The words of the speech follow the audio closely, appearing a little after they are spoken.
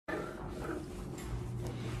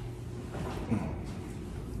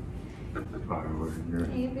firework here.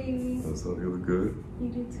 Hey, baby. So you look good. You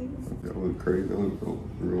do too. That look crazy. That look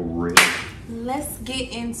real red. Let's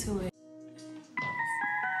get into it.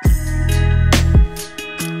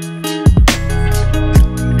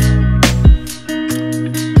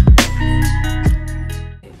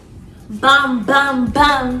 Bum, bum,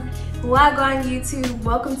 bum. Wagwan YouTube.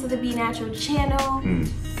 Welcome to the Be Natural channel.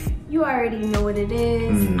 You already know what it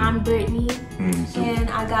is. I'm Brittany. And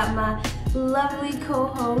I got my lovely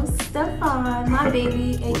co-host, Stefan, my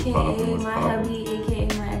baby, aka my hubby, aka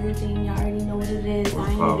my everything. Y'all already know what it is.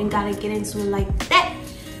 I ain't even gotta get into it like that.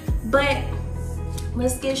 But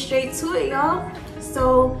let's get straight to it, y'all.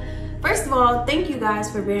 So, first of all, thank you guys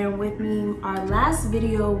for bearing with me. Our last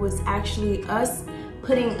video was actually us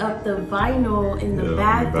putting up the vinyl in the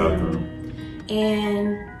bathroom.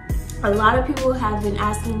 And a lot of people have been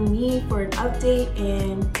asking me for an update,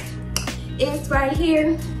 and it's right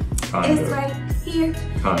here. It's right here.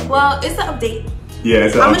 Well, it's an update. Yeah,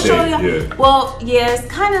 it's an I'm update. gonna show you. Yeah. Well, yeah, it's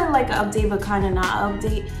kind of like an update, but kind of not an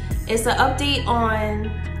update. It's an update on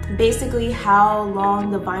basically how long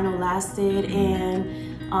the vinyl lasted and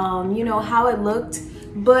you know, how it looked.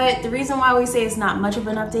 But the reason why we say it's not much of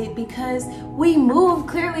an update, because we moved.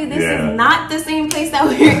 Clearly, this is not the same place that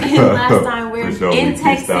we were in last time. We're in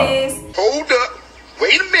Texas. Hold up.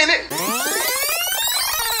 Wait a minute.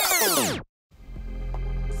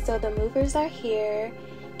 So the movers are here,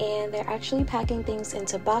 and they're actually packing things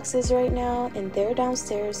into boxes right now, and they're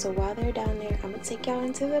downstairs. So while they're down there, I'm gonna take y'all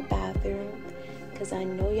into the bathroom, because I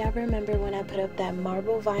know y'all remember when I put up that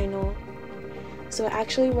marble vinyl. So it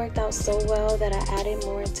actually worked out so well that I added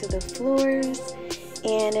more to the floors,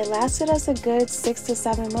 and it lasted us a good 6 to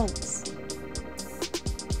 7 months.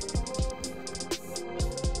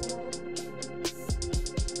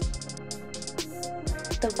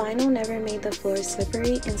 The vinyl never made the floors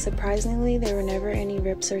slippery, and surprisingly, there were never any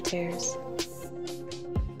rips or tears.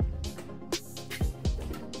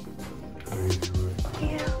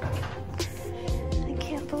 Yeah, I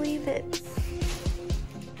can't believe it.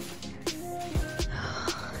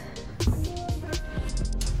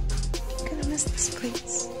 This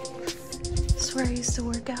place. This is where I used to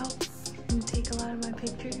work out and take a lot of my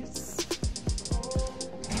pictures.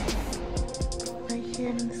 Right here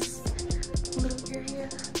in this little area.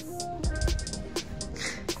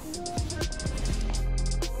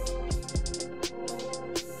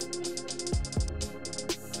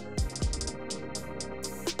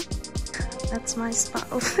 That's my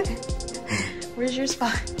spot over there. Where's your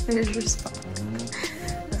spot? There's your spot.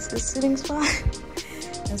 That's the sitting spot.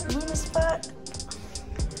 That's my spot.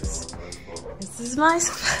 This is my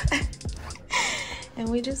spot. And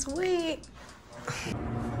we just wait.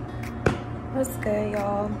 What's good,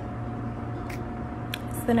 y'all?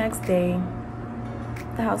 It's the next day.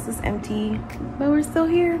 The house is empty, but we're still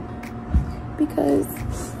here because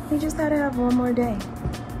we just had to have one more day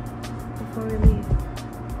before we leave.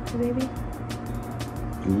 Hey, baby?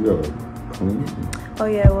 You gotta clean. Oh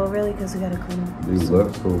yeah, well really because we gotta clean. They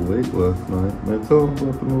left so late last night. Man, tell them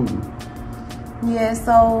about the movie. Yeah,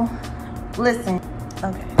 so listen.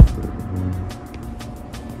 Okay.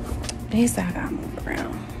 This I gotta move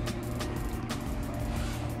around.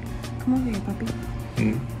 Come over here, puppy.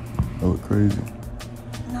 I look crazy.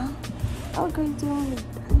 No? I look crazy too.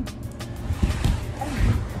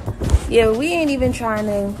 Yeah, we ain't even trying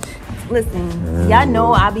to listen. Y'all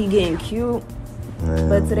know I be getting cute.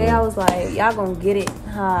 But today I was like, y'all gonna get it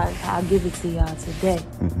how I'll give it to y'all today.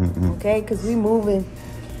 Okay? Because we moving.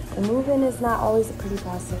 And moving is not always a pretty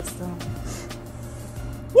process, so.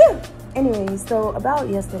 Yeah. Anyway, so about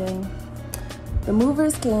yesterday, the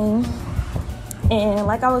movers came. And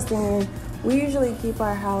like I was saying, we usually keep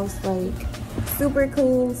our house like super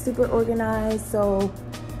clean, super organized. So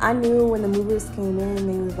I knew when the movers came in,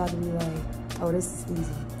 they was about to be like, oh, this is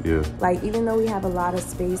easy. Yeah. Like, even though we have a lot of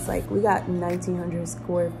space, like, we got 1,900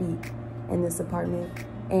 square feet in this apartment.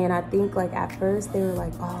 And I think, like, at first, they were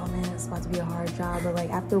like, oh, man, it's about to be a hard job. But, like,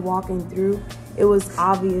 after walking through, it was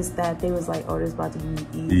obvious that they was like, oh, this is about to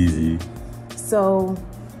be easy. So,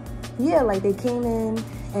 yeah, like, they came in,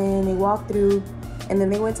 and they walked through, and then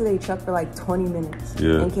they went to their truck for, like, 20 minutes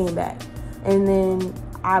and came back. And then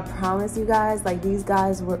I promise you guys, like, these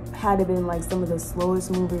guys had to been, like, some of the slowest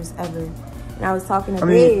movers ever. And I was talking to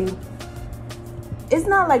Dave. It's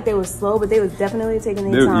not like they were slow, but they was definitely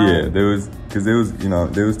taking their time. Yeah, they was, cause they was, you know,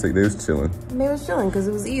 they was chilling. And they was chilling because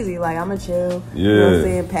it was easy. Like, I'ma chill. Yeah. You know what I'm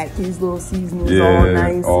saying? Pack these little seasonings all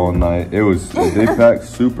nice. All night. It was. They packed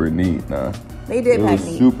super neat. Nah. They did pack neat.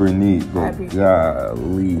 It was super neat, but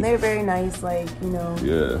golly. They're very nice, like, you know.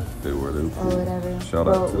 Yeah, they were. They were cool. Or whatever. Shout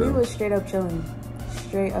out to them. We was straight up chilling.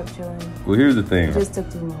 straight up chilling. Well, here's the thing. It just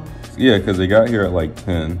took too long. Yeah, because they got here at like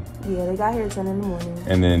 10. Yeah, they got here at 10 in the morning.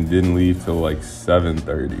 And then didn't leave till like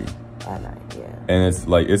 7:30. At night, yeah. And it's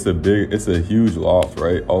like, it's a huge loft,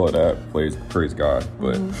 right? All of that, praise God.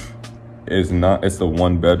 But it's a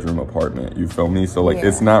 1-bedroom apartment, you feel me? So like,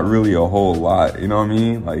 it's not really a whole lot, you know what I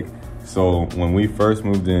mean? Like, so when we first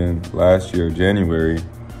moved in last year, January,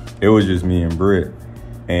 it was just me and Britt.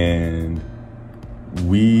 And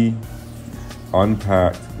we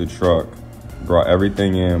unpacked the truck, brought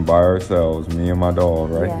everything in by ourselves, me and my dog,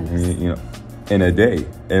 right? Yes. Me, you know, in a day.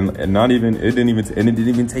 And not even, it didn't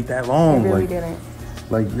even take that long. It really like, didn't.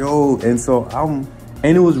 Like, yo, and so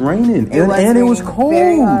and it was raining. It was cold.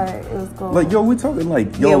 Very hard. It was cold. Like, yo, we talking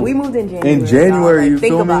like, yo. Yeah, we moved in January. In January, like, you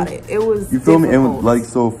think feel about me? it. It was You feel me? difficult. And like,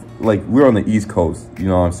 so, like, we're on the East Coast, you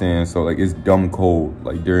know what I'm saying? So, like, it's dumb cold,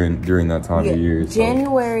 like, during that time of year. So.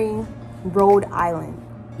 January, Rhode Island.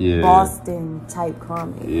 Yeah. Boston type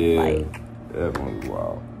climate. Yeah. Like, that one was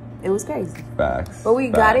wild. it was crazy. Facts. But we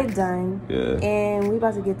got it done. Yeah. And we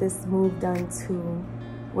about to get this move done too.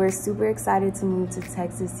 We're super excited to move to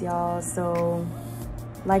Texas, y'all. So,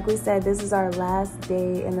 like we said, this is our last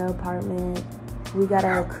day in the apartment. We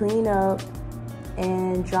gotta clean up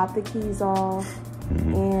and drop the keys off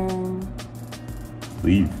and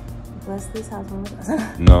leave. bless this house one with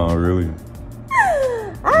us. No, really.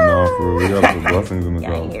 No, for real. We gotta put blessings in this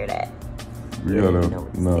Y'all house. ain't hear that. We gotta,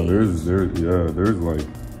 no, there's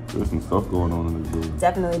some stuff going on in this building.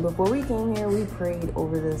 Definitely. Before we came here, we prayed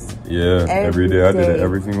over this. Yeah, every day. I did it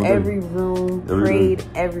every single day. Every room, prayed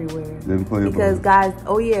everywhere. Didn't play because guys,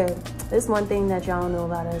 oh yeah, this one thing that y'all don't know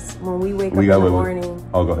about us. When we wake up in the morning,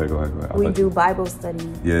 oh, go ahead. We do Bible study.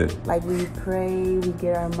 Yeah. Like we pray, we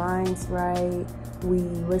get our minds right. We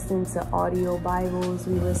listen to audio Bibles.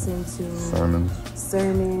 We listen to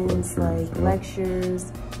sermons,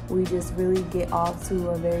 lectures. We just really get off to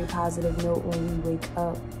a very positive note when we wake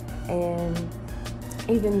up. And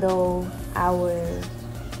even though our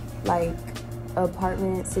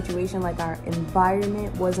apartment situation, like our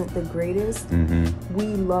environment wasn't the greatest, we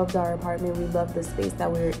loved our apartment. We loved the space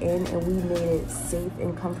that we were in, and we made it safe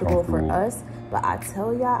and comfortable for us. But I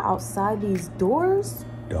tell y'all, outside these doors,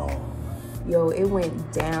 yo, it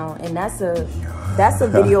went down. And that's a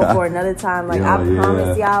video for another time. Like, I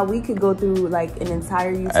promise y'all, we could go through like an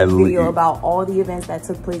entire YouTube video about all the events that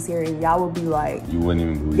took place here, and y'all would be like, you wouldn't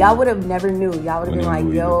even believe y'all would have never knew. Y'all would have been like,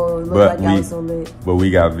 yo, it looked like y'all was so lit. But we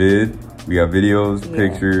got videos,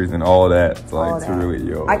 pictures, and all that. So like, to really,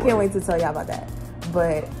 yo, I can't wait to tell y'all about that.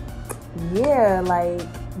 But yeah, like,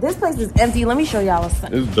 this place is empty. Let me show y'all what's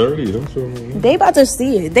up. It's dirty. Don't show me. They about to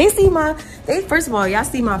see it. First of all, y'all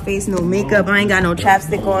see my face, no makeup. I ain't got no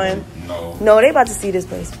chapstick on. No, they about to see this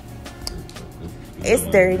place. It's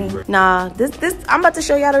dirty. Nah, this I'm about to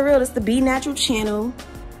show y'all the real. This the Be Natural channel.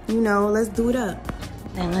 You know, let's do it up.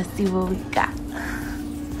 Then let's see what we got.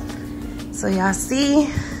 So y'all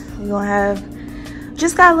see, we gonna have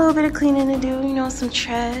just got a little bit of cleaning to do, you know, some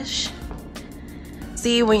trash.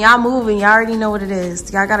 See, when y'all moving, y'all already know what it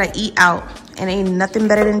is. Y'all gotta eat out. And ain't nothing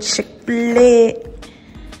better than Chick-fil-A.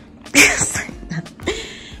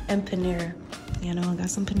 And Panera. You know, I got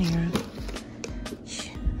some Panera.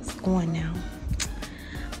 It's going now.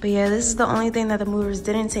 But yeah, this is the only thing that the movers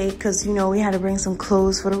didn't take, because, you know, we had to bring some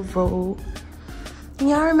clothes for the road.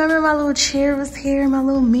 Y'all remember my little chair was here, my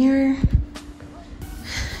little mirror?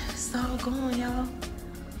 It's all gone, y'all.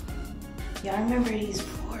 Y'all remember these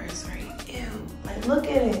floors, right? Ew. Like, look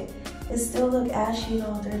at it. It still look ashy and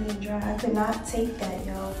all dirty and dry. I could not take that,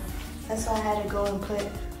 y'all. That's why I had to go and put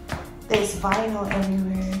this vinyl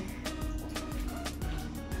everywhere.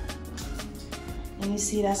 And you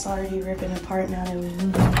see that's already ripping apart now that we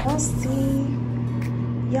moved. Y'all see?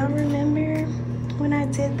 Y'all remember when I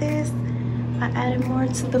did this? I added more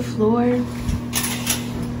to the floor. I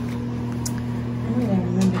don't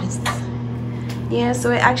even remember this. Yeah,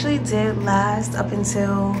 so it actually did last up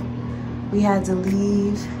until we had to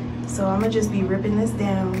leave. So I'm gonna just be ripping this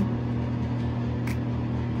down.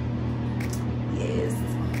 Yes.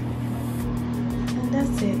 And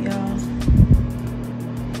that's it, y'all.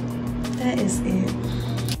 That is it.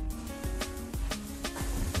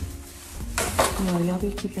 Yo, y'all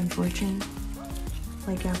be keeping fortune?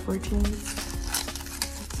 Like y'all fortune?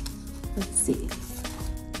 Let's see.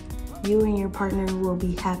 You and your partner will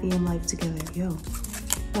be happy in life together. Yo,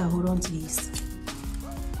 yeah, hold on to these.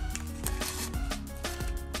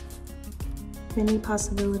 Many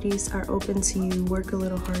possibilities are open to you. Work a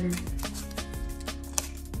little harder.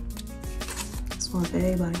 This one for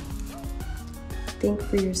everybody. Think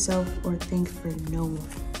for yourself or think for no one.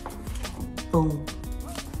 Boom.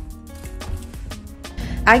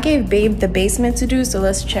 I gave Babe the basement to do, so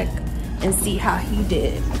let's check and see how he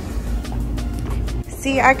did.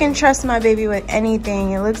 See, I can trust my baby with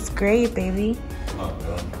anything. It looks great, baby.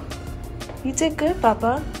 You did good,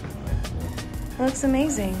 Papa. It looks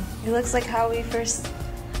amazing. It looks like how we first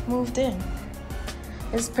moved in.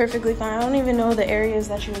 It's perfectly fine. I don't even know the areas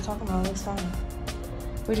that you were talking about. It looks fine.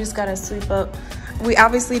 We just gotta sweep up. We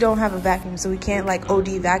obviously don't have a vacuum, so we can't like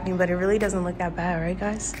OD vacuum, but it really doesn't look that bad, right,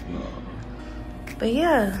 guys? No. But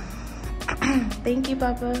yeah, thank you,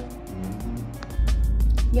 Papa.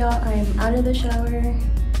 Y'all, I am out of the shower.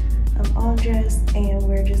 I'm all dressed, and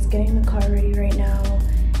we're just getting the car ready right now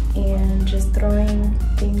and just throwing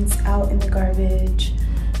things out in the garbage.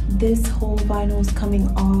 This whole vinyl is coming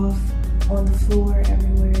off on the floor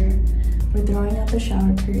everywhere. We're throwing out the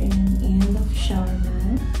shower curtain and the shower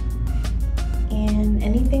mat and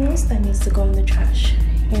anything else that needs to go in the trash.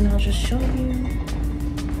 And I'll just show you.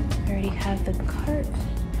 I already have the cart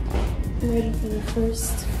ready for the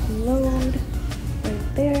first load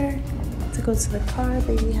right there to go to the car.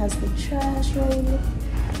 Baby has the trash ready,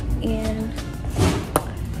 and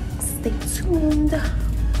stay tuned.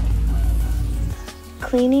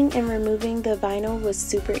 Cleaning and removing the vinyl was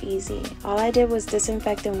super easy. All I did was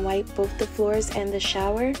disinfect and wipe both the floors and the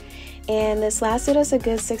shower, and this lasted us a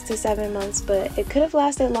good 6 to 7 months, but it could have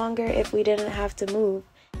lasted longer if we didn't have to move.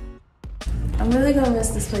 I'm really gonna miss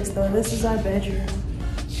this place though. This is our bedroom.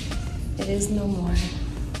 It is no more.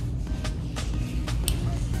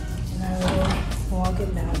 And our little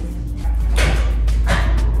walk-in bathroom.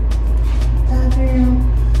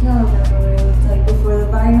 Y'all remember what it looked like before the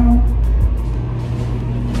vinyl?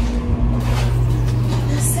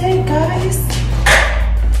 That's it, guys.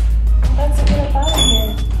 I'm about to get up out of here.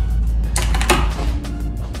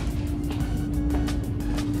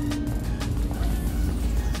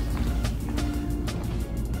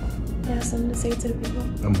 You have something to say to the people?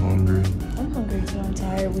 I'm hungry. I'm hungry too. I'm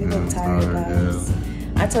tired. We look tired, guys.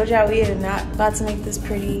 Yeah. I told y'all we are not about to make this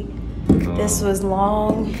pretty. No. This was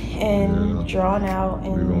long and drawn out.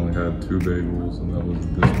 And we've only had 2 bagels, and that was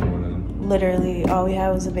this morning. Literally, all we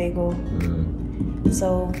had was a bagel. Yeah.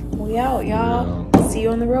 So we out, y'all. See you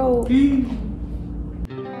on the road.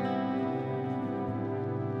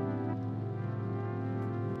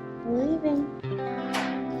 We're leaving.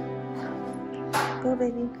 Go,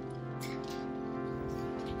 baby.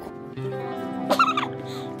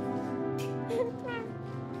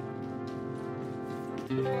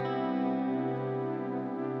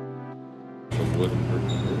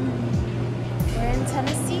 We're in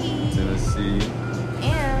Tennessee. Tennessee.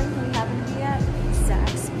 And we happen to be at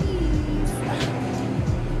Zaxby's.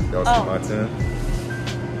 Y'all see my 10?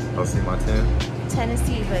 Y'all see my 10?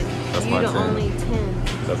 Tennessee, but that's you my the 10. only 10.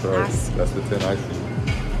 That's right. That's the 10 I see.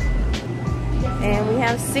 And we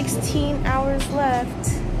have 16 hours left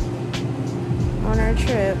on our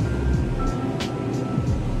trip.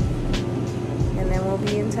 And then we'll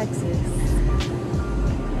be in Texas.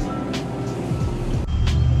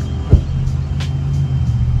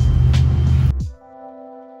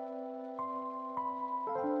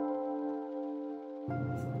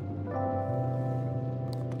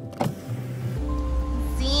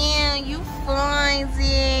 Damn, you fine,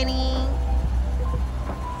 Zaddy.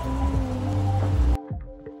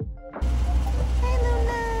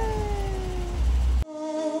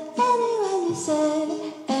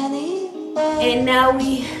 And now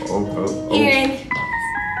we here in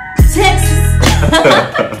Texas.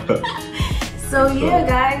 So yeah,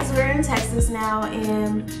 guys, we're in Texas now,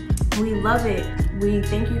 and we love it. We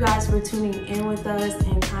thank you guys for tuning in with us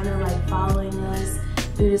and kind of like following us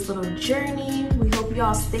through this little journey. We hope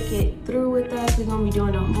y'all stick it through with us. We're gonna be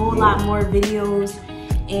doing a whole lot more videos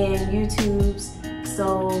and YouTubes,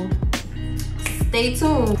 so stay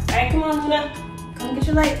tuned. All right, come on, Luna. Come get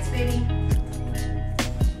your lights, baby.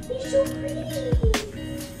 You're so pretty.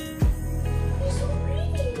 You're so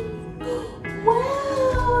pretty.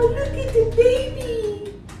 Wow, look at the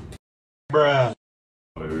baby. Bruh.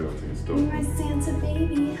 You're my Santa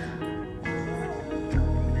baby.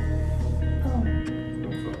 Oh.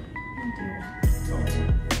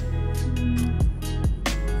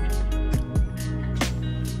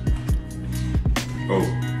 Oh.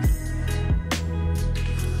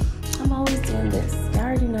 I'm always doing this. Y'all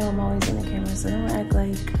already know I'm always in the camera, so don't act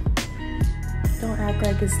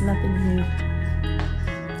like it's nothing new.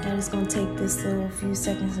 I'm just gonna take this little few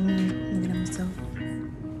seconds of me looking at myself.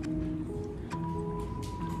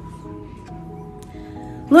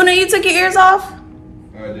 Luna, you took your ears off?